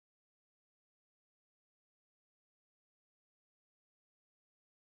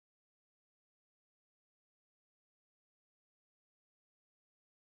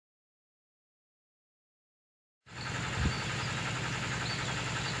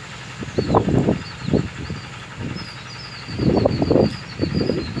Hi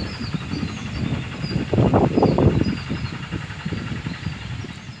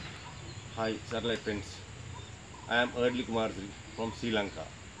satellite friends, I am Erdly Kumarji from Sri Lanka.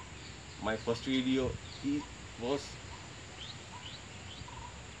 My first video was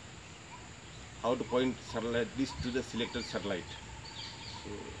how to point satellite dish to the selected satellite.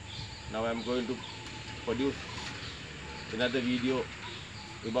 So now I am going to produce another video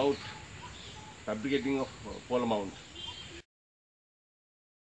about fabricating of polar mount.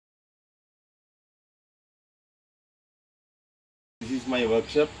 This is my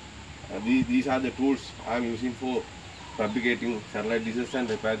workshop. These are the tools I am using for fabricating satellite dishes and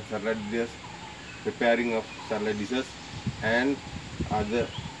repairing of satellite dishes and other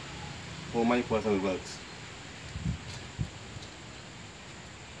for my personal works.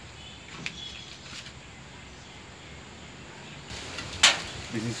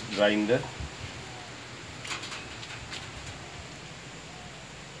 This is grinder.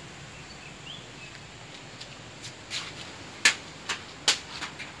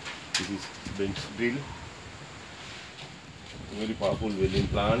 This is bench drill, very powerful welding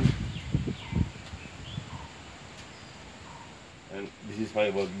plant, and this is my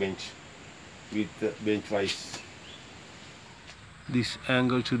workbench with bench vise. This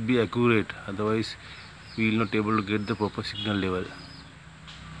angle should be accurate, otherwise we will not able to get the proper signal level.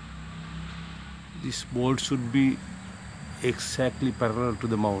 This bolt should be exactly parallel to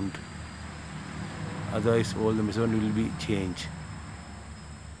the mount, otherwise all the measurement will be changed.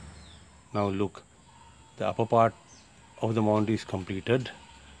 Now look, the upper part of the mount is completed.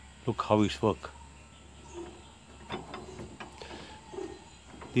 Look how it works.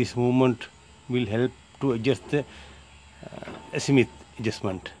 This movement will help to adjust the azimuth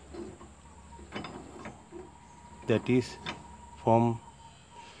adjustment, that is from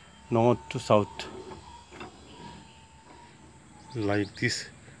north to south. Like this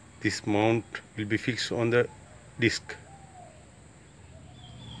mount will be fixed on the disc.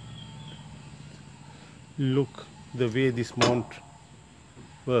 Look the way this mount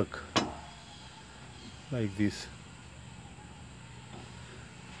work, like this.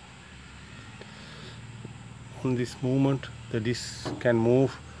 On this movement the disc can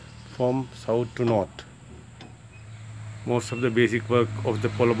move from south to north. Most of the basic work of the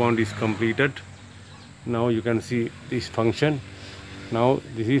polar mount is completed. Now you can see this function. Now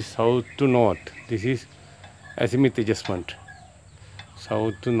this is south to north. This is azimuth adjustment,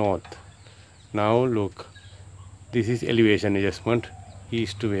 south to north. Now look, this is elevation adjustment,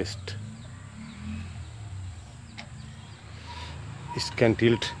 east to west. This can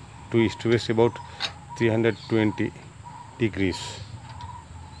tilt to east to west about 320 degrees.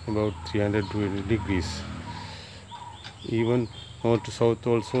 About 320 degrees. Even north to south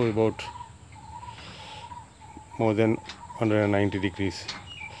also about more than 190 degrees.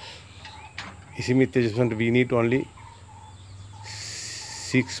 Azimuth adjustment we need only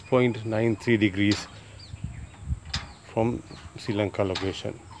 6.93 degrees from Sri Lanka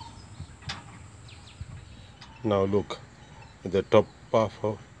location. Now look, the top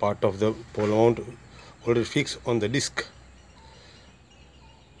part of the polar mount already fixed on the disc.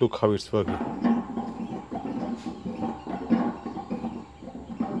 Look how it's working.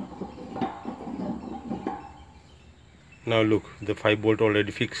 Now look, the 5 bolt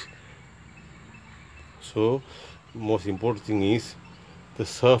already fixed. So most important thing is the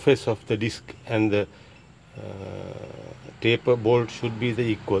surface of the disc and the taper bolt should be the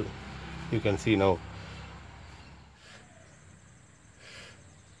equal. You can see now.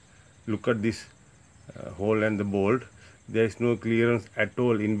 Look at this hole and the bolt. There is no clearance at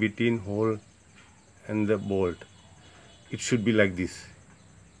all in between hole and the bolt. It should be like this.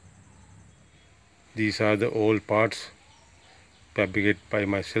 These are the old parts fabricated by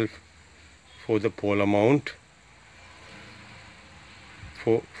myself for the polar mount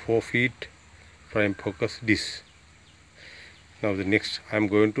for 4 feet prime focus disc. Now the next I am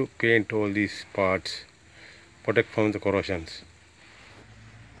going to paint all these parts, protect from the corrosions.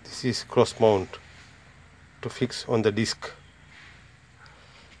 This is cross mount to fix on the disc.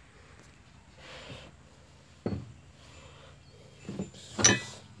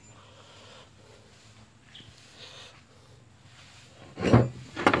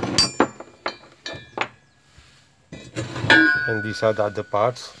 And these are the other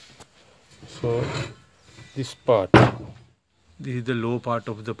parts. So this part, this is the low part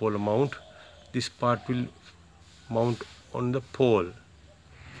of the polar mount. This part will mount on the pole.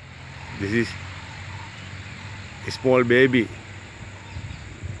 This is a small baby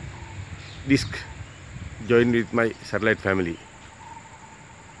disc joined with my satellite family.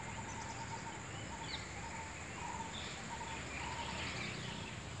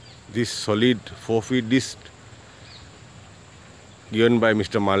 this solid 4 feet disc given by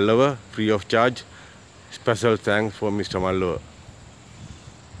Mr. Mallava, free of charge. Special thanks for Mr. Mallava.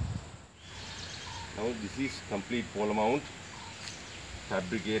 Now this is complete pole mount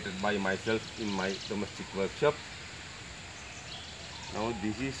fabricated by myself in my domestic workshop. Now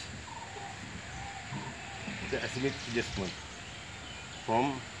this is the azimuth adjustment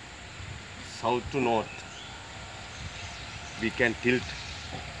from south to north. We can tilt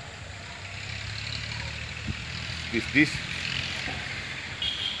this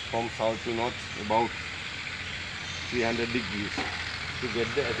from south to north about 300 degrees to get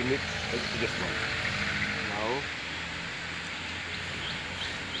the azimuth adjustment. Now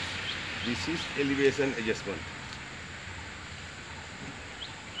this is elevation adjustment.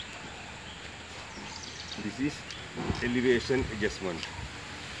 This is elevation adjustment.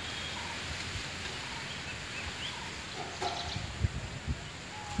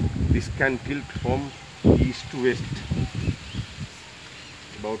 This can tilt from east to west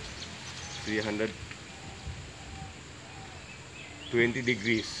about 320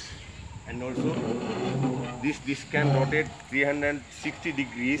 degrees, and also this can rotate 360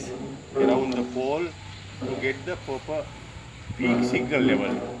 degrees around the pole to get the proper peak signal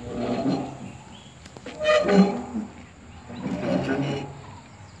level.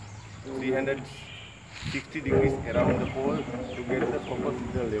 360 degrees around the pole to get the proper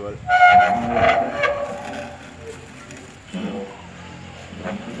signal level.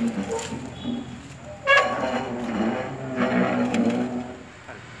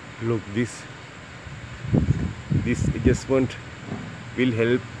 Look, this adjustment will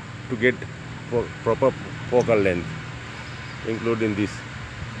help to get proper focal length, including this.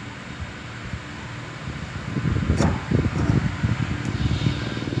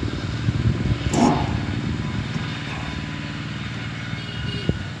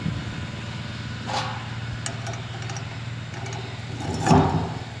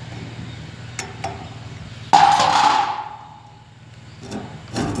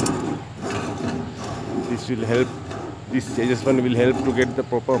 This adjustment will help to get the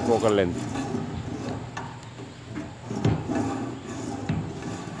proper focal length.